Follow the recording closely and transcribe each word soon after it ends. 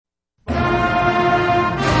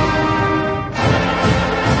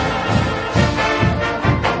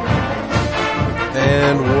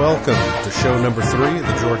Welcome to show number 3 of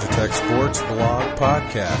the Georgia Tech Sports Blog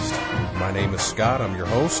Podcast. My name is Scott. I'm your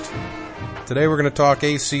host. Today we're going to talk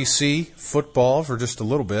ACC football for just a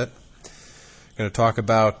little bit. Going to talk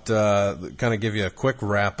about, kind of give you a quick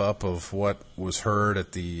wrap-up of what was heard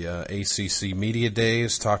at the ACC Media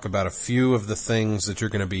Days, talk about a few of the things that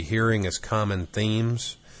you're going to be hearing as common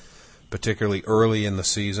themes, particularly early in the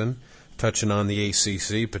season, touching on the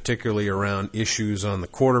ACC, particularly around issues on the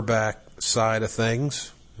quarterback side of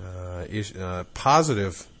things.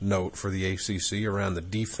 Positive note for the ACC around the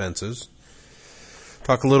defenses.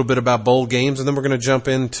 Talk a little bit about bowl games, and then we're going to jump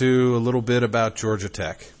into a little bit about Georgia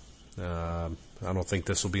Tech. I don't think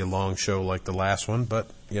this will be a long show like the last one, but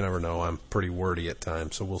you never know. I'm pretty wordy at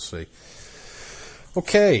times, so we'll see.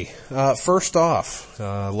 Okay, first off,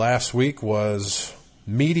 last week was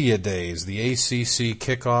Media Days, the ACC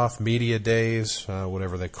Kickoff Media Days,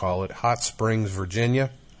 whatever they call it, Hot Springs, Virginia.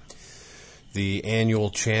 The annual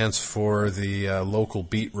chance for the local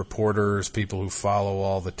beat reporters, people who follow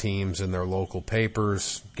all the teams in their local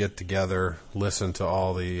papers, get together, listen to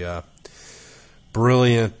all the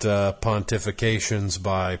brilliant pontifications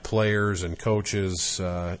by players and coaches.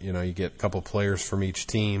 You get a couple players from each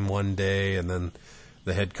team one day, and then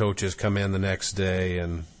the head coaches come in the next day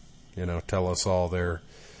and, tell us all their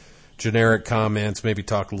generic comments, maybe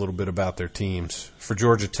talk a little bit about their teams. For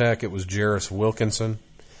Georgia Tech, it was Jarris Wilkinson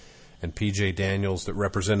and P.J. Daniels that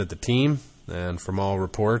represented the team, and from all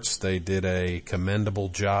reports, they did a commendable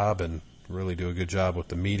job and really do a good job with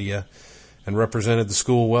the media and represented the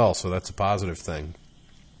school well, so that's a positive thing.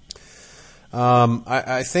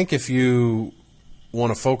 I think if you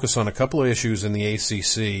want to focus on a couple of issues in the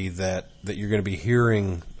ACC that you're going to be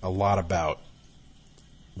hearing a lot about,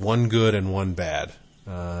 one good and one bad.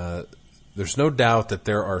 There's no doubt that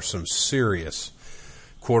there are some serious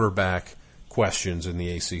quarterback questions in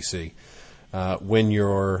the ACC. When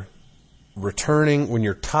your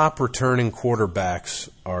top returning quarterbacks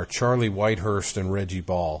are Charlie Whitehurst and Reggie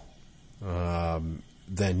Ball, then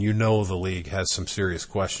the league has some serious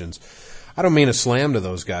questions. I don't mean a slam to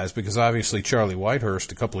those guys, because obviously Charlie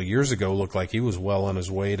Whitehurst a couple of years ago looked like he was well on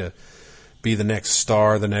his way to be the next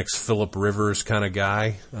star, the next Phillip Rivers kind of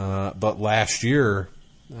guy. But last year,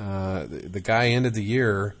 the guy ended the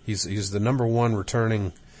year, he's the number one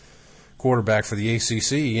returning quarterback for the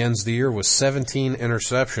ACC. He ends the year with 17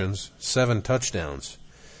 interceptions, 7 touchdowns,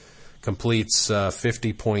 completes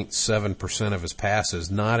 50.7% of his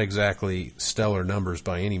passes. Not exactly stellar numbers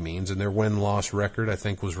by any means, and their win-loss record, I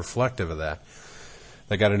think, was reflective of that.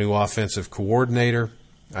 They got a new offensive coordinator.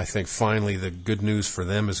 I think finally the good news for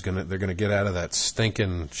them is they're going to get out of that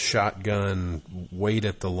stinking shotgun, wait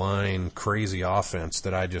at the line, crazy offense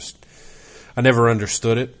that I never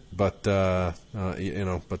understood it, but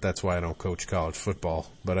but that's why I don't coach college football.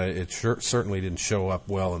 But it certainly didn't show up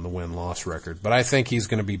well in the win-loss record. But I think he's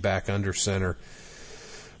going to be back under center,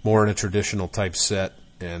 more in a traditional type set,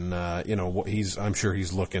 and I'm sure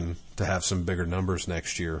he's looking to have some bigger numbers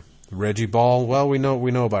next year. Reggie Ball, well, we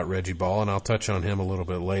know about Reggie Ball, and I'll touch on him a little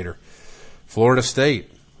bit later. Florida State,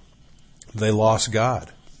 they lost God.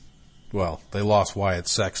 Well, they lost Wyatt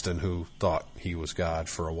Sexton, who thought he was God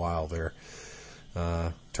for a while there.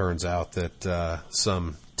 Turns out that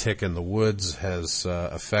some tick in the woods has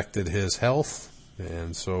affected his health,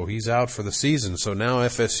 and so he's out for the season. So now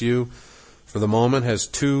FSU, for the moment, has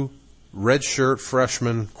 2 redshirt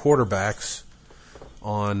freshman quarterbacks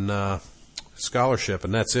on scholarship,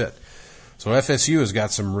 and that's it. So FSU has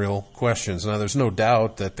got some real questions. Now, there's no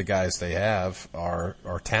doubt that the guys they have are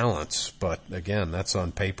talents, but again, that's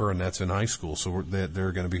on paper and that's in high school, so there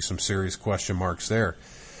are going to be some serious question marks there.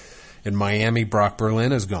 In Miami, Brock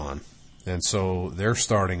Berlin is gone, and so they're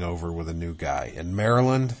starting over with a new guy. In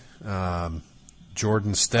Maryland,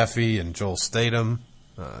 Jordan Steffi and Joel Statham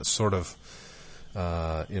they sort of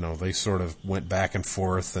went back and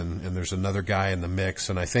forth, and there's another guy in the mix,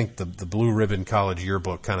 and I think the Blue Ribbon College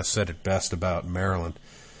Yearbook kind of said it best about Maryland.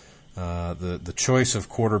 The choice of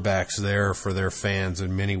quarterbacks there for their fans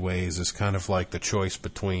in many ways is kind of like the choice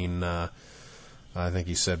between, I think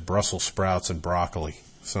he said, Brussels sprouts and broccoli,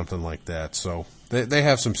 something like that. So they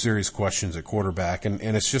have some serious questions at quarterback, and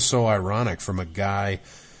it's just so ironic from a guy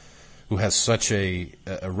who has such a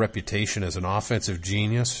reputation as an offensive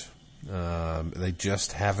genius. They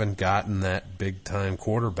just haven't gotten that big-time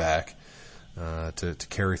quarterback to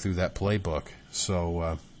carry through that playbook.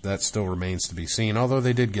 So that still remains to be seen, although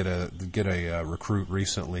they did get a recruit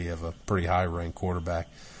recently of a pretty high-ranked quarterback.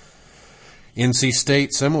 NC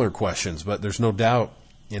State, similar questions, but there's no doubt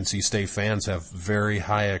NC State fans have very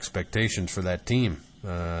high expectations for that team.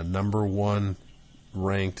 Number 1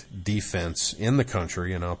 ranked defense in the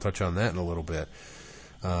country, and I'll touch on that in a little bit.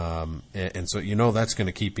 And so that's going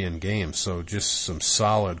to keep you in games. So just some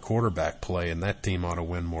solid quarterback play, and that team ought to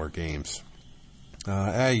win more games.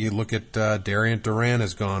 You look at Darian Durant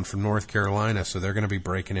has gone from North Carolina, so they're going to be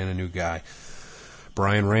breaking in a new guy.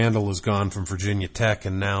 Brian Randall has gone from Virginia Tech,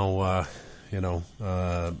 and now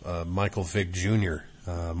Michael Vick Jr.,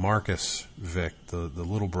 Marcus Vick, the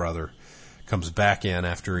little brother, comes back in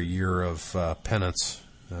after a year of penance,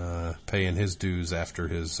 paying his dues after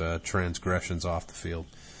his transgressions off the field.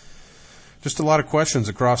 Just a lot of questions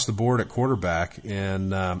across the board at quarterback,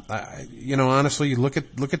 and honestly, you look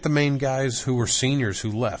at the main guys who were seniors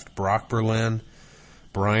who left: Brock Berlin,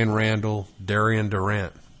 Brian Randall, Darian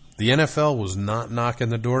Durant. The NFL was not knocking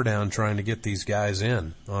the door down trying to get these guys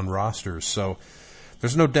in on rosters, so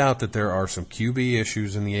there's no doubt that there are some QB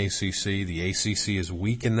issues in the ACC. The ACC is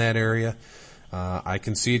weak in that area. I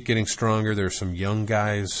can see it getting stronger. There's some young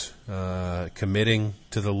guys committing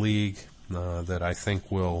to the league that I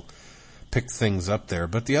think will pick things up there.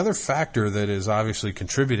 But the other factor that is obviously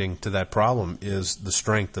contributing to that problem is the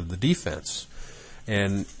strength of the defense.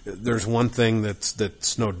 And there's one thing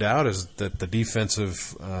that's no doubt is that the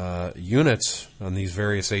defensive units on these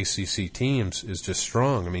various ACC teams is just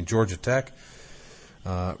strong. I mean, Georgia Tech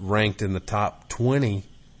ranked in the top 20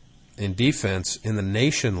 in defense in the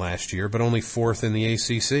nation last year, but only fourth in the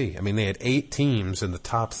ACC. I mean, they had 8 teams in the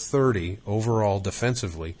top 30 overall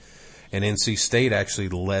defensively, and NC State actually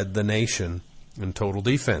led the nation in total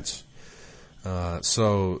defense.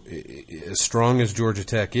 So as strong as Georgia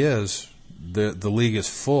Tech is, the league is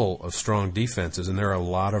full of strong defenses, and there are a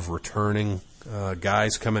lot of returning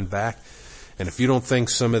guys coming back. And if you don't think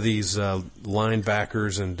some of these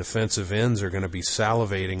linebackers and defensive ends are going to be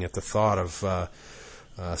salivating at the thought of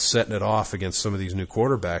setting it off against some of these new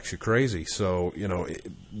quarterbacks, you're crazy. So,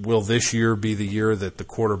 will this year be the year that the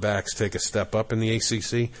quarterbacks take a step up in the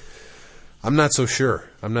ACC? I'm not so sure.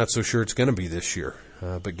 I'm not so sure it's going to be this year.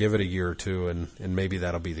 But give it a year or two, and maybe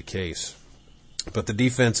that'll be the case. But the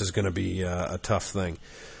defense is going to be a tough thing.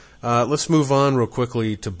 Let's move on real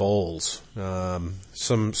quickly to bowls.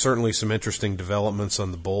 Certainly some interesting developments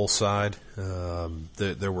on the bowl side.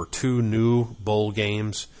 There were 2 new bowl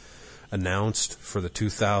games announced for the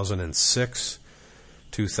 2006,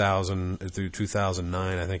 2000 through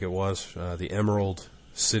 2009, I think it was, the Emerald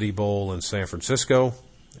City Bowl in San Francisco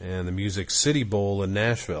and the Music City Bowl in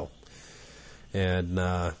Nashville. And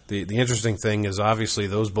the interesting thing is, obviously,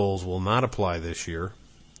 those bowls will not apply this year.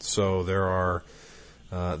 So there are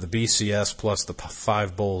the BCS plus the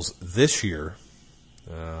 5 bowls this year,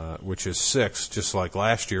 which is 6, just like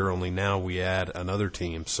last year, only now we add another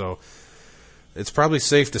team. So it's probably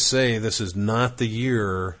safe to say this is not the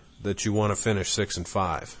year that you want to finish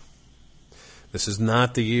 6-5. This is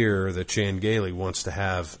not the year that Chan Gailey wants to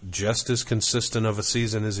have just as consistent of a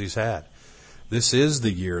season as he's had. This is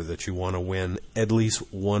the year that you want to win at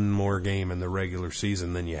least one more game in the regular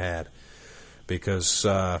season than you had, because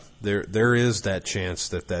there is that chance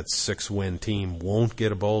that 6-win team won't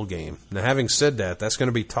get a bowl game. Now, having said that, that's going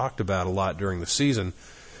to be talked about a lot during the season,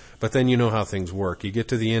 but then you know how things work. You get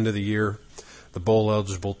to the end of the year, the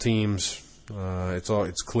bowl-eligible teams,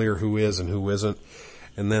 it's clear who is and who isn't.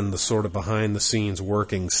 And then the sort of behind-the-scenes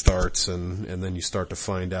working starts, and then you start to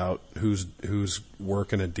find out who's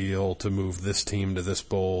working a deal to move this team to this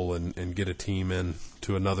bowl and get a team in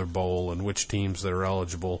to another bowl, and which teams that are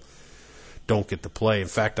eligible don't get to play. In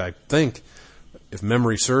fact, I think, if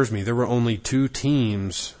memory serves me, there were only 2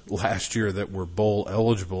 teams last year that were bowl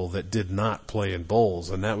eligible that did not play in bowls,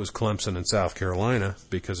 and that was Clemson and South Carolina,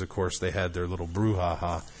 because, of course, they had their little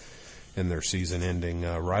brouhaha in their season-ending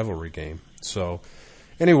rivalry game. So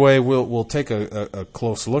anyway, we'll take a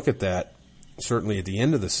close look at that, certainly at the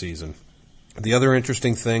end of the season. The other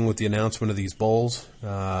interesting thing with the announcement of these bowls,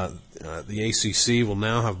 the ACC will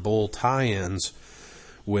now have bowl tie-ins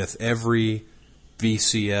with every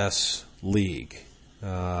BCS league.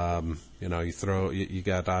 You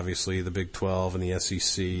got obviously the Big 12 and the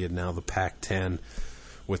SEC, and now the Pac-10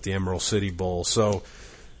 with the Emerald City Bowl. So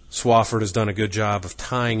Swofford has done a good job of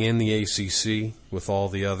tying in the ACC with all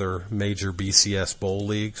the other major BCS bowl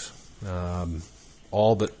leagues.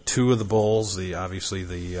 All but 2 of the bowls, the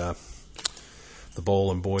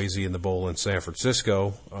bowl in Boise and the bowl in San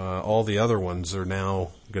Francisco, all the other ones are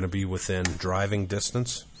now going to be within driving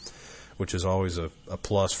distance, which is always a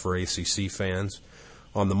plus for ACC fans.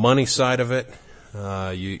 On the money side of it,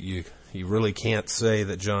 you really can't say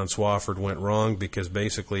that John Swofford went wrong, because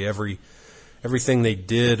basically everything they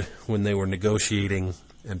did when they were negotiating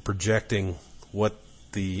and projecting what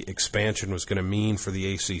the expansion was going to mean for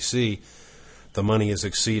the ACC, the money has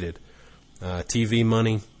exceeded. TV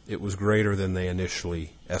money, it was greater than they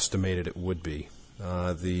initially estimated it would be.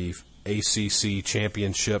 the ACC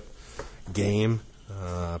championship game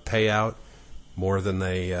payout more than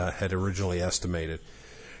they had originally estimated.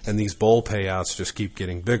 And these bowl payouts just keep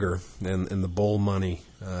getting bigger, and the bowl money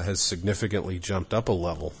has significantly jumped up a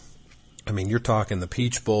level. I mean, you're talking the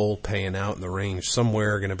Peach Bowl paying out in the range,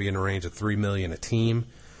 somewhere going to be in the range of $3 million a team.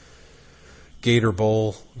 Gator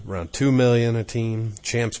Bowl, around $2 million a team.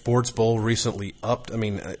 Champ Sports Bowl recently upped. I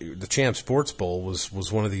mean, the Champ Sports Bowl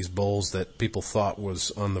was one of these bowls that people thought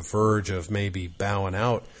was on the verge of maybe bowing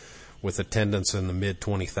out with attendance in the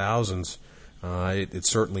mid-20,000s. It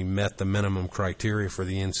certainly met the minimum criteria for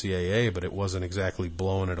the NCAA, but it wasn't exactly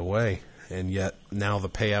blowing it away. And yet now the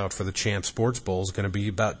payout for the Champ Sports Bowl is going to be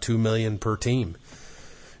about $2 million per team.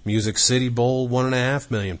 Music City Bowl, $1.5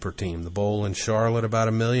 million per team. The bowl in Charlotte, about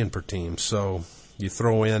 $1 million per team. So you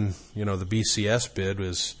throw in, the BCS bid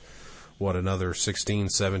is another $16,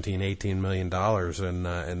 $17, $18 million,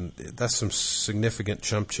 and that's some significant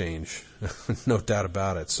chump change, no doubt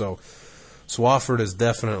about it. So Swofford has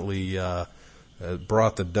definitely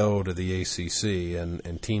brought the dough to the ACC,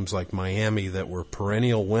 and teams like Miami that were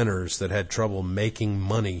perennial winners that had trouble making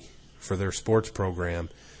money for their sports program,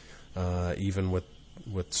 even with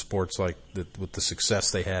sports like with the success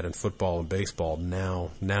they had in football and baseball, now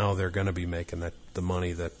they're going to be making the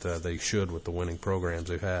money that they should with the winning programs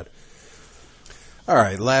they've had. All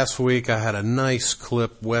right, last week I had a nice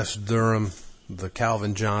clip, West Durham, the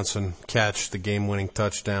Calvin Johnson catch, the game-winning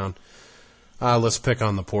touchdown. Let's pick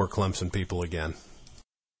on the poor Clemson people again.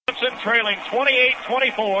 Clemson trailing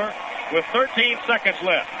 28-24 with 13 seconds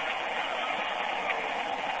left.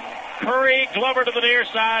 Curry, Glover to the near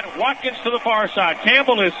side, Watkins to the far side.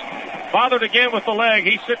 Campbell is bothered again with the leg.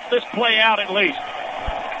 He sits this play out at least.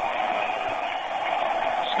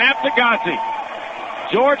 Snap to Ghazi.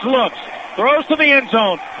 George looks. Throws to the end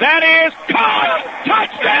zone. That is caught!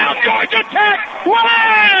 Touchdown, Georgia Tech!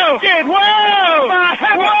 Whoa! Whoa!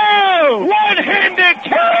 Whoa! One-handed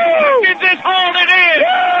catch! Is hauled it in!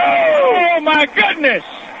 Whoa! Oh, my goodness!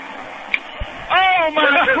 Oh, my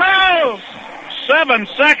goodness! 7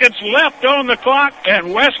 seconds left on the clock,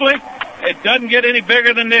 and Wesley, it doesn't get any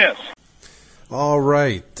bigger than this. All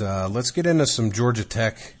right, let's get into some Georgia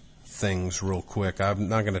Tech things real quick. I'm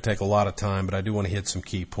not going to take a lot of time, but I do want to hit some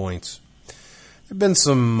key points. There have been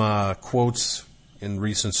some quotes in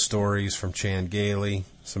recent stories from Chan Gailey,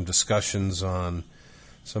 some discussions on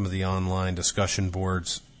some of the online discussion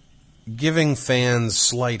boards, giving fans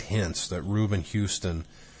slight hints that Reuben Houston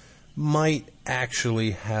might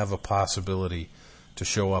actually have a possibility to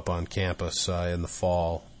show up on campus in the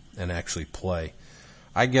fall and actually play.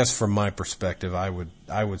 I guess from my perspective, I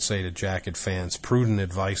would say to Jacket fans, prudent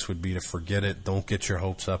advice would be to forget it. Don't get your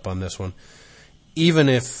hopes up on this one. Even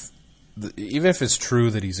if it's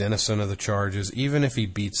true that he's innocent of the charges, even if he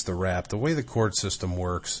beats the rap, the way the court system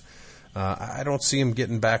works, I don't see him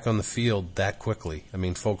getting back on the field that quickly. I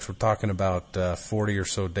mean, folks, we're talking about 40 or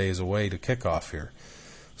so days away to kickoff here.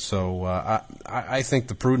 So I think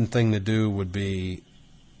the prudent thing to do would be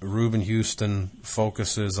Reuben Houston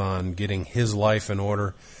focuses on getting his life in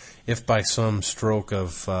order. If by some stroke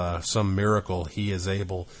of some miracle he is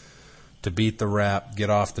able to beat the rap, get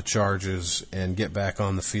off the charges, and get back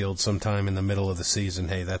on the field sometime in the middle of the season,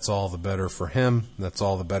 hey, that's all the better for him. That's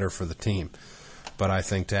all the better for the team. But I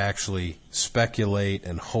think to actually speculate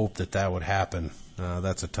and hope that would happen,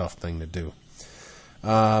 that's a tough thing to do.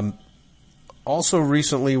 Also,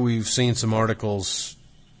 recently we've seen some articles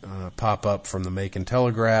pop up from the Macon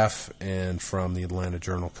Telegraph and from the Atlanta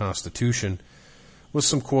Journal-Constitution with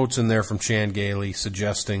some quotes in there from Chan Gailey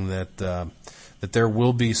suggesting that there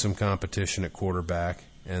will be some competition at quarterback,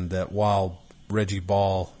 and that while Reggie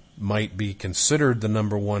Ball might be considered the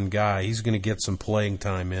number one guy, he's going to get some playing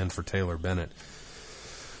time in for Taylor Bennett.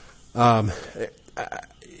 And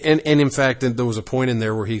in fact, there was a point in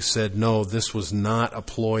there where he said, no, this was not a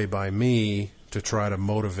ploy by me to try to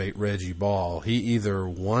motivate Reggie Ball. He either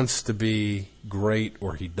wants to be great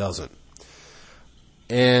or he doesn't.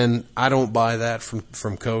 And I don't buy that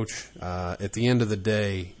from Coach. At the end of the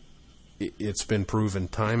day, it's been proven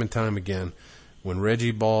time and time again, when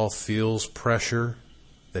Reggie Ball feels pressure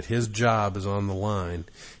that his job is on the line,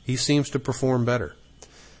 he seems to perform better.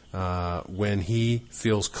 When he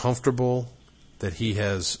feels comfortable that he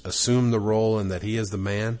has assumed the role and that he is the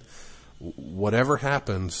man, whatever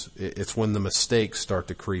happens, it's when the mistakes start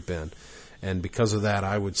to creep in. And because of that,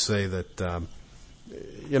 I would say that,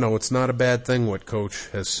 it's not a bad thing what Coach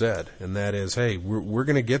has said, and that is, hey, we're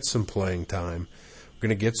going to get some playing time. We're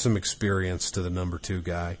going to get some experience to the number 2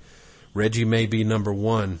 guy. Reggie may be number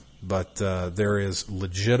 1, but there is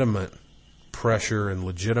legitimate pressure and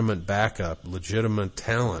legitimate backup, legitimate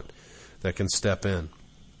talent that can step in.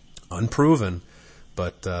 Unproven,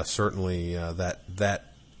 but certainly that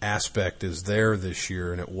aspect is there this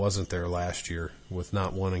year, and it wasn't there last year with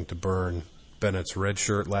not wanting to burn Bennett's red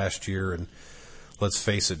shirt last year. And let's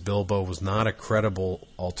face it, Bilbo was not a credible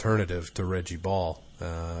alternative to Reggie Ball,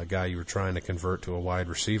 a guy you were trying to convert to a wide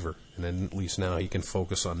receiver. And then at least now he can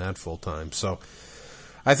focus on that full time. So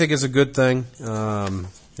I think it's a good thing.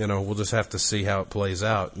 We'll just have to see how it plays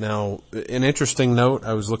out. Now, an interesting note,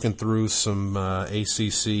 I was looking through some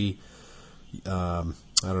ACC, I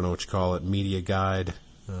don't know what you call it, media guide,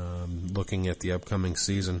 looking at the upcoming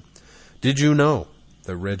season. Did you know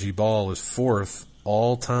that Reggie Ball is 4th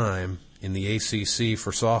all-time in the ACC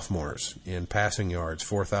for sophomores in passing yards,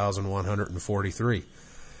 4,143?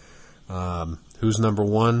 Who's number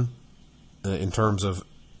 1 in terms of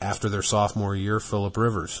after their sophomore year? Phillip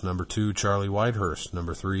Rivers. Number 2, Charlie Whitehurst.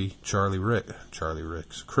 Number 3,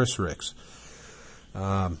 Chris Ricks.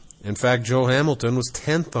 In fact, Joe Hamilton was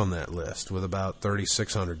 10th on that list with about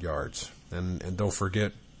 3,600 yards. And don't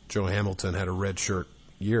forget, Joe Hamilton had a red shirt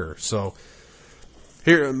year. So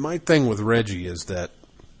here, my thing with Reggie is that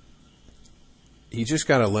he just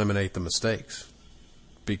got to eliminate the mistakes,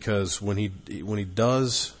 because when he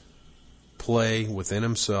does play within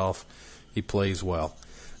himself, he plays well,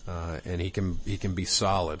 and he can be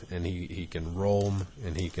solid, and he can roam,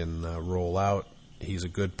 and he can roll out. He's a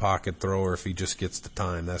good pocket thrower if he just gets the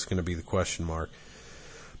time. That's going to be the question mark.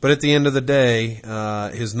 But at the end of the day,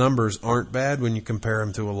 his numbers aren't bad when you compare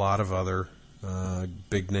him to a lot of other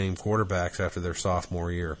big-name quarterbacks after their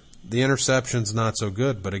sophomore year. The interceptions, not so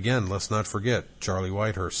good, but again, let's not forget, Charlie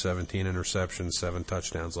Whitehurst, 17 interceptions, 7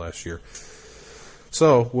 touchdowns last year.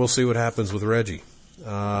 So we'll see what happens with Reggie.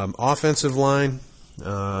 Offensive line,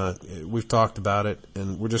 we've talked about it,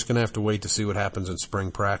 and we're just going to have to wait to see what happens in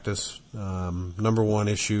spring practice. Number one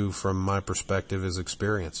issue from my perspective is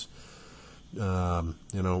experience. We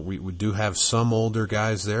do have some older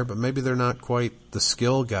guys there, but maybe they're not quite the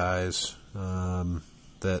skill guys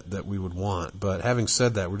that we would want. But having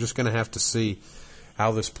said that, we're just going to have to see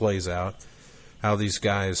how this plays out, how these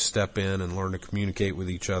guys step in and learn to communicate with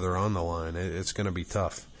each other on the line. It's going to be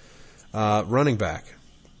tough. Running back.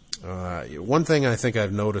 One thing I think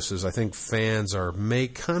I've noticed is I think fans are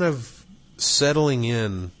kind of settling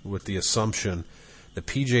in with the assumption that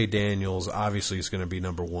P.J. Daniels obviously is going to be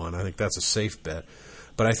number 1. I think that's a safe bet.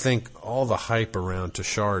 But I think all the hype around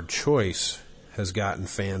Tashard Choice has gotten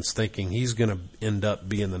fans thinking he's going to end up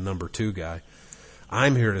being the number 2 guy.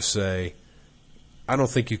 I'm here to say I don't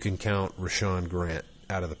think you can count Rashawn Grant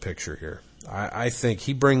out of the picture here. I think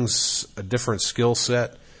he brings a different skill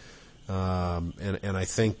set, and I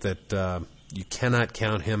think that you cannot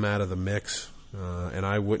count him out of the mix, and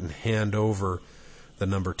I wouldn't hand over the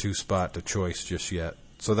number 2 spot to Choice just yet.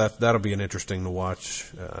 So that'll be an interesting to watch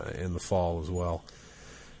in the fall as well.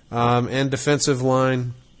 And defensive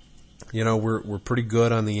line, we're pretty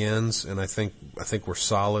good on the ends, and I think we're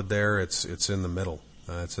solid there. It's in the middle.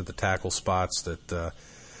 It's at the tackle spots that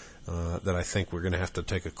I think we're going to have to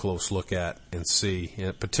take a close look at and see,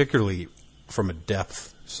 particularly from a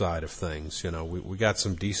depth side of things. We got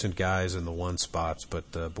some decent guys in the 1 spots,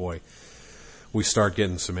 but boy, we start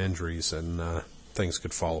getting some injuries and things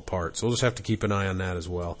could fall apart. So we'll just have to keep an eye on that as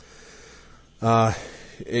well.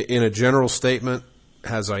 In a general statement,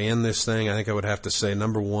 as I end this thing, I think I would have to say,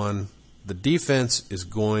 number 1, the defense is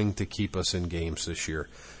going to keep us in games this year.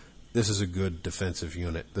 This is a good defensive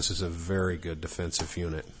unit. This is a very good defensive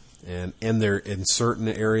unit. And there, in certain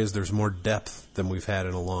areas, there's more depth than we've had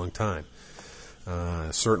in a long time.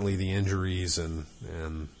 Certainly the injuries and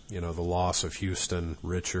the loss of Houston,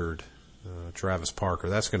 Richard, Travis Parker,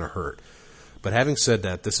 that's going to hurt. But having said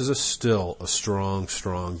that, this is still a strong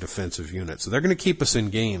defensive unit. So they're going to keep us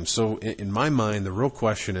in games. So in my mind, the real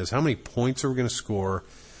question is how many points are we going to score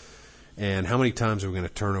and how many times are we going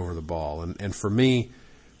to turn over the ball? And for me,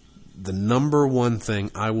 the number 1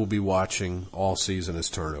 thing I will be watching all season is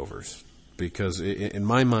turnovers. Because in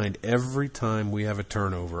my mind, every time we have a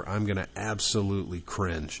turnover, I'm going to absolutely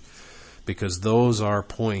cringe. Because those are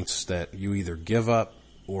points that you either give up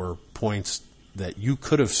or points that you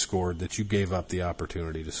could have scored that you gave up the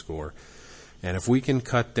opportunity to score. And if we can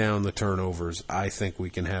cut down the turnovers, I think we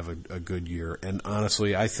can have a good year. And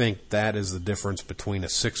honestly, I think that is the difference between a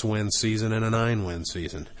 6-win season and a 9-win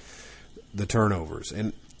season, the turnovers.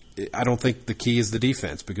 And I don't think the key is the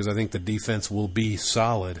defense, because I think the defense will be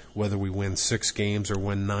solid whether we win 6 games or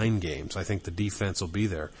win 9 games. I think the defense will be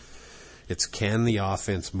there. It's can the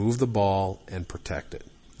offense move the ball and protect it.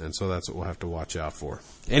 And so that's what we'll have to watch out for.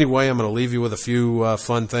 Anyway, I'm going to leave you with a few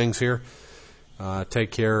fun things here. Take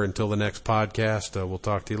care until the next podcast. We'll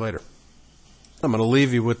talk to you later. I'm going to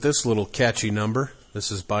leave you with this little catchy number. This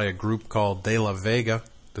is by a group called De La Vega.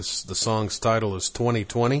 The song's title is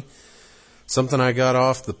 2020. Something I got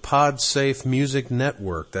off the PodSafe Music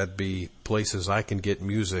Network. That'd be places I can get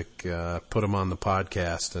music, put them on the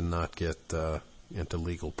podcast, and not get into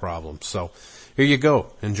legal problems. So here you go.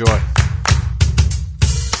 Enjoy.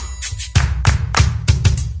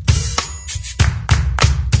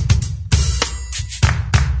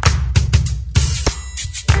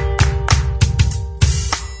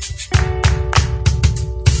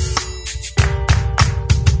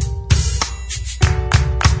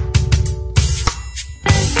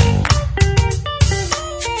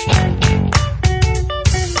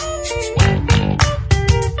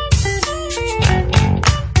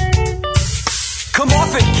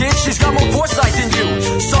 She's got more foresight than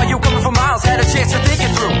you. Saw you coming for miles, had a chance to think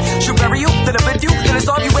it through. She'll bury you, then offend you, then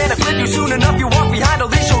dissolve you and afflict you. Soon enough you walk behind a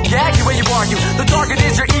leash, she'll gag you when you argue. The target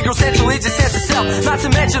is your ego, central agent sense of self. Not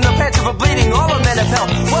to mention the penchant for bleeding, all of men have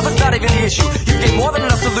help. Well, that's not even the issue. You get more than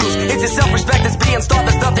enough to lose. It's your self-respect that's being starved,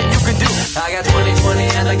 there's nothing you can do. I got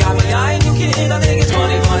 20/20 and I got my eye on you, kid. I think it's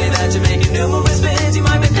 20/20 that you're making numerous spins. You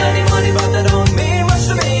might make plenty money, but that don't mean much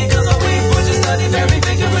to me. Cause all we put you study very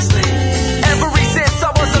vigorously. Every since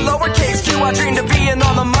I was a lowercase Q, I dreamed of being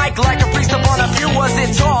on the mic like a priest upon a pew.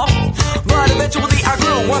 Wasn't tall, but eventually I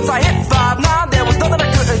grew. Once I hit 5'9", there was nothing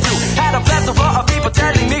I couldn't do. Had a plethora of people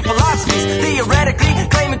telling me philosophies, theoretically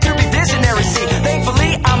claiming to be visionary. See,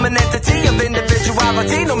 thankfully I'm an entity of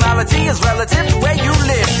individuality. Normality is relative to where you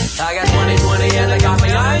live. I got 20/20 and I got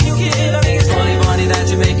my eye on you, kid. I think it's funny that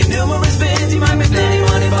you're making numerous spins. You might make plenty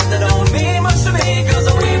money, but that don't mean much to me. Cause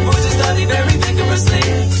all we put you study very vigorously.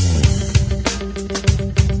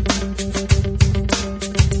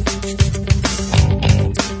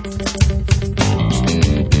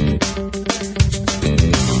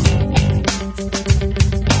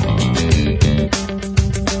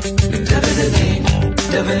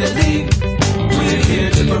 Definitely, we're here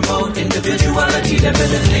to promote individuality.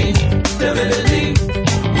 Definitely,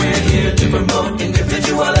 we're here to promote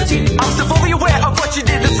individuality. I'm still fully aware of what you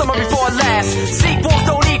did the summer before last. Sequels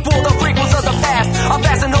don't equal the prequels of the past. I'm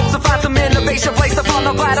fast in hopes to find some innovation placed upon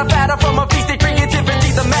the platter, batter from a feast of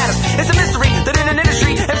creativity that matters. It's a mystery that in an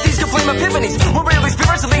industry MCs can claim epiphanies. When really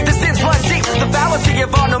spiritually the sins run deep. The fallacy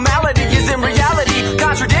of our normality is in reality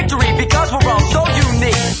contradictory because we're all so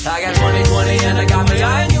unique. I got 20/20 and I got my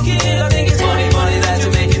eye on you, kid. I think it's funny that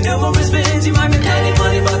you're making numerous spins. You might make plenty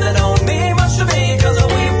money, but that don't mean much to me. Cause all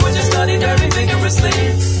we put you study very vigorously.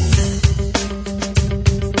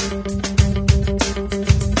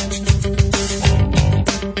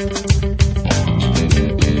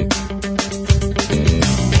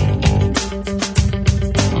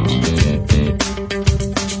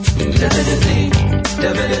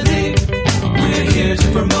 Definitely, we're here to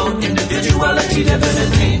promote individuality.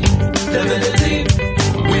 Definitely,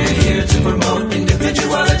 we're here to promote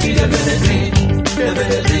individuality. Definitely,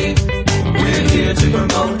 we're here to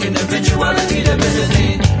promote individuality.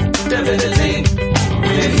 Definitely,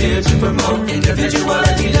 we're here to promote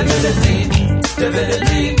individuality.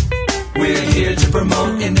 Definitely, we're here to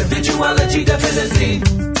promote individuality. Definitely,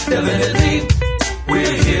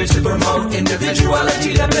 we're here to promote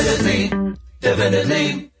individuality.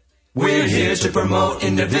 Definitely, we're here to promote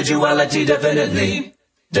individuality.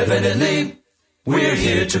 Definitely, we're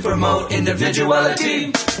here to promote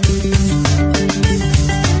individuality.